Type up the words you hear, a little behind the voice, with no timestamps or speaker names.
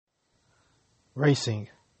Racing.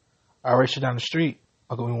 I race you down the street.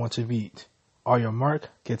 I'll go we want to beat. All your mark,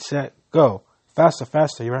 get set, go. Faster,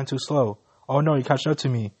 faster, you ran too slow. Oh no, you catch up to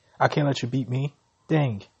me. I can't let you beat me.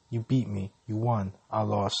 Dang, you beat me. You won. I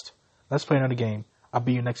lost. Let's play another game. I'll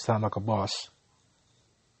beat you next time like a boss.